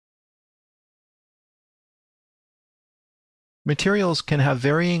Materials can have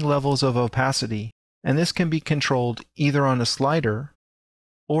varying levels of opacity, and this can be controlled either on a slider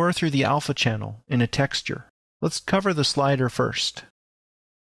or through the alpha channel in a texture. Let's cover the slider first.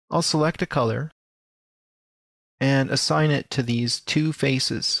 I'll select a color and assign it to these two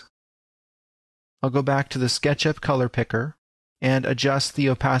faces. I'll go back to the Sketchup color picker and adjust the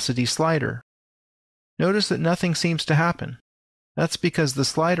opacity slider. Notice that nothing seems to happen. That's because the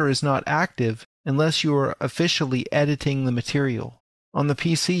slider is not active unless you are officially editing the material. On the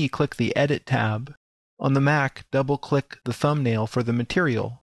PC, click the Edit tab. On the Mac, double-click the thumbnail for the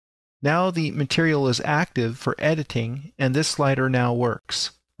material. Now the material is active for editing, and this slider now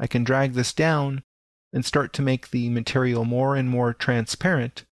works. I can drag this down and start to make the material more and more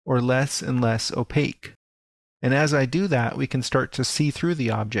transparent or less and less opaque. And as I do that, we can start to see through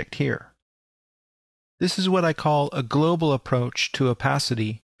the object here. This is what I call a global approach to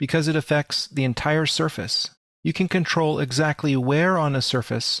opacity because it affects the entire surface. You can control exactly where on a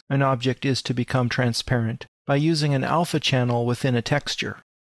surface an object is to become transparent by using an alpha channel within a texture.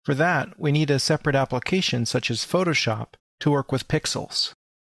 For that, we need a separate application such as Photoshop to work with pixels.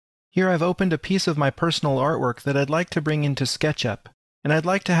 Here I've opened a piece of my personal artwork that I'd like to bring into SketchUp, and I'd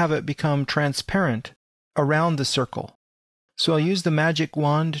like to have it become transparent around the circle. So I'll use the Magic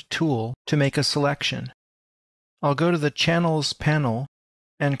Wand tool to make a selection. I'll go to the Channels panel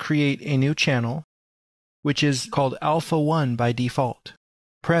and create a new channel, which is called Alpha 1 by default.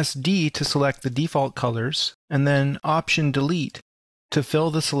 Press D to select the default colors, and then Option Delete to fill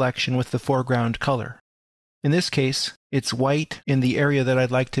the selection with the foreground color. In this case, it's white in the area that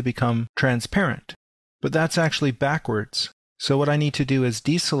I'd like to become transparent, but that's actually backwards. So what I need to do is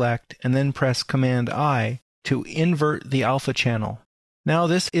deselect and then press Command-I to invert the alpha channel. Now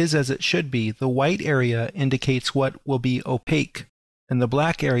this is as it should be. The white area indicates what will be opaque, and the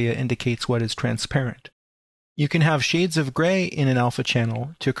black area indicates what is transparent. You can have shades of gray in an alpha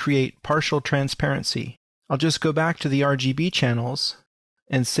channel to create partial transparency. I'll just go back to the RGB channels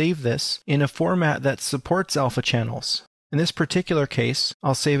and save this in a format that supports alpha channels. In this particular case,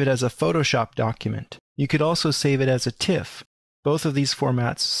 I'll save it as a Photoshop document. You could also save it as a TIFF. Both of these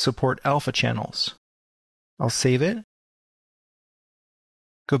formats support alpha channels. I'll save it,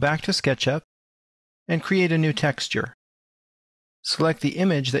 go back to SketchUp, and create a new texture. Select the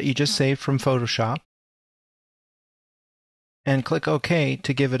image that you just saved from Photoshop, and click OK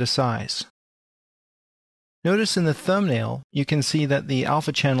to give it a size. Notice in the thumbnail, you can see that the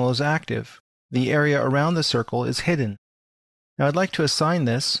alpha channel is active. The area around the circle is hidden. Now I'd like to assign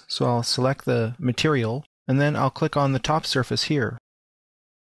this, so I'll select the material, and then I'll click on the top surface here.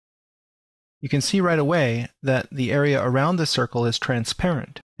 You can see right away that the area around the circle is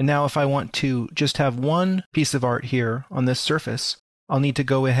transparent. And now if I want to just have one piece of art here on this surface, I'll need to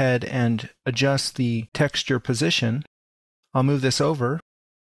go ahead and adjust the texture position. I'll move this over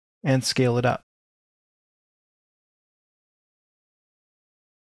and scale it up.